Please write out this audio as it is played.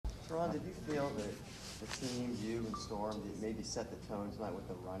Terron, did you feel that the team, you and Storm, that maybe set the tone tonight with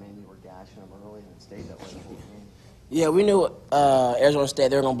the running? You were gashing them early and it stayed that way the whole game. Yeah, we knew Arizona State,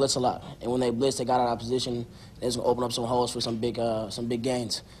 they were going to blitz a lot. And when they blitzed, they got out of position. They was going to open up some holes for some big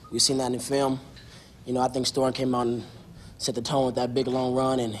gains. We've seen that in film. You know, I think Storm came out and set the tone with that big long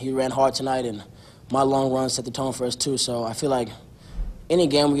run, and he ran hard tonight, and my long run set the tone for us too. So I feel like any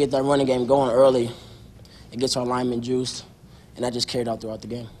game we get that running game going early, it gets our linemen juiced, and that just carried out throughout the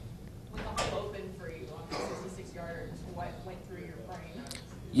game. With the hole open for you on the 66-yarder, what went through your brain?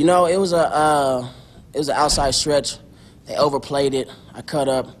 You know, it was an outside stretch. They overplayed it. I cut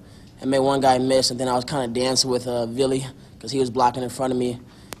up and made one guy miss, and then I was kind of dancing with Villy because he was blocking in front of me.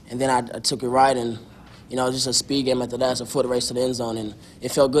 And then I took it right, and, you know, it was just a speed game after that. It's a foot race to the end zone, and it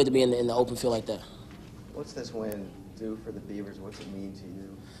felt good to be in the open field like that. What's this win do for the Beavers? What's it mean to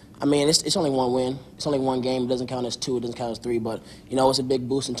you? I mean, it's only one win. It's only one game. It doesn't count as two. It doesn't count as three. But, you know, it's a big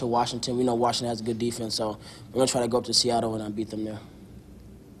boost into Washington. We know Washington has a good defense, so we're going to try to go up to Seattle and beat them there.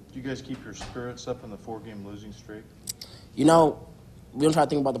 Do you guys keep your spirits up in the 4-game losing streak? You know, we don't try to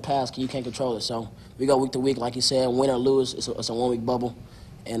think about the past because you can't control it. So we go week to week, like you said, win or lose. It's a one-week bubble.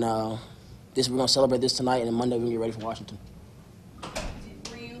 And we're going to celebrate this tonight, and then Monday we're going to get ready for Washington.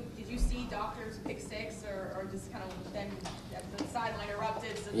 Did you see Doctor's pick six, or just kind of then the sideline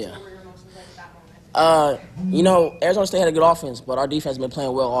erupted? So Yeah. what were your emotions like at that moment? You know, Arizona State had a good offense, but our defense has been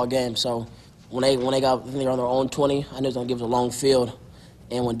playing well all game. So when they got, I think they were on their own 20, I knew it was going to give us a long field.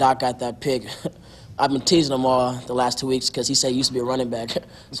 And when Doc got that pick, I've been teasing him all the last 2 weeks because he said he used to be a running back.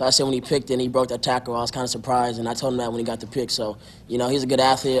 So I said when he picked it and he broke that tackle, I was kind of surprised, and I told him that when he got the pick. So, you know, he's a good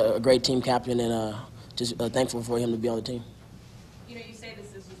athlete, a great team captain, and just thankful for him to be on the team. You know, you say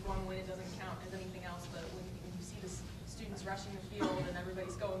this is just one win, it doesn't count as anything else, but when you see the students rushing the field and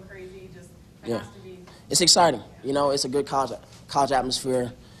everybody's going crazy, just it has to be. It's exciting. You know, it's a good college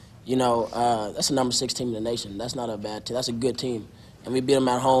atmosphere. You know, that's the number 6 team in the nation. That's not a bad team. That's a good team. And we beat them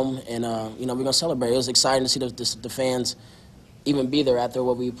at home, and, you know, we're going to celebrate. It was exciting to see the fans even be there after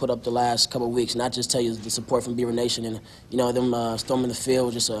what we put up the last couple of weeks, not just tell you the support from Beaver Nation. And, you know, them storming the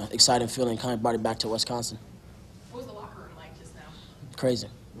field, just an exciting feeling, kind of brought it back to Wisconsin. What was the locker room like just now? Crazy.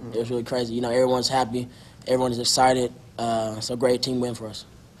 It was really crazy. You know, everyone's happy. Everyone's excited. It's a great team win for us.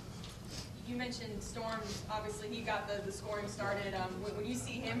 You mentioned Storm. Obviously, he got the scoring started. When you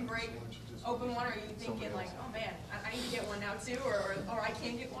see him break open one, are you thinking like, oh man, I need to get one now too, or I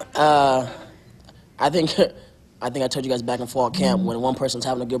can't get one? I think I told you guys back in fall camp when one person's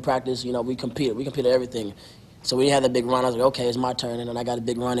having a good practice, you know, we compete at everything. So when he had that big run, I was like, okay, it's my turn, and then I got a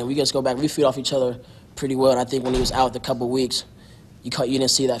big run, and we just go back. We feed off each other pretty well. And I think when he was out the couple of weeks, you didn't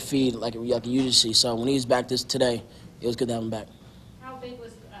see that feed like you usually see. So when he's back today, it was good to have him back. How big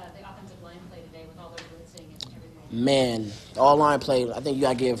was the offensive line play today with all their blitzing and everything? Man, the all-line play, I think you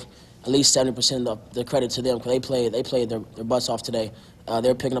got to give at least 70% of the credit to them because they played their butts off today.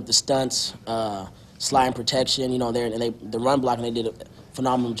 They're picking up the stunts, sliding protection, you know, the run blocking, they did a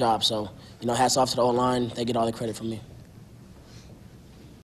phenomenal job. So, you know, hats off to the O-line. They get all the credit from me.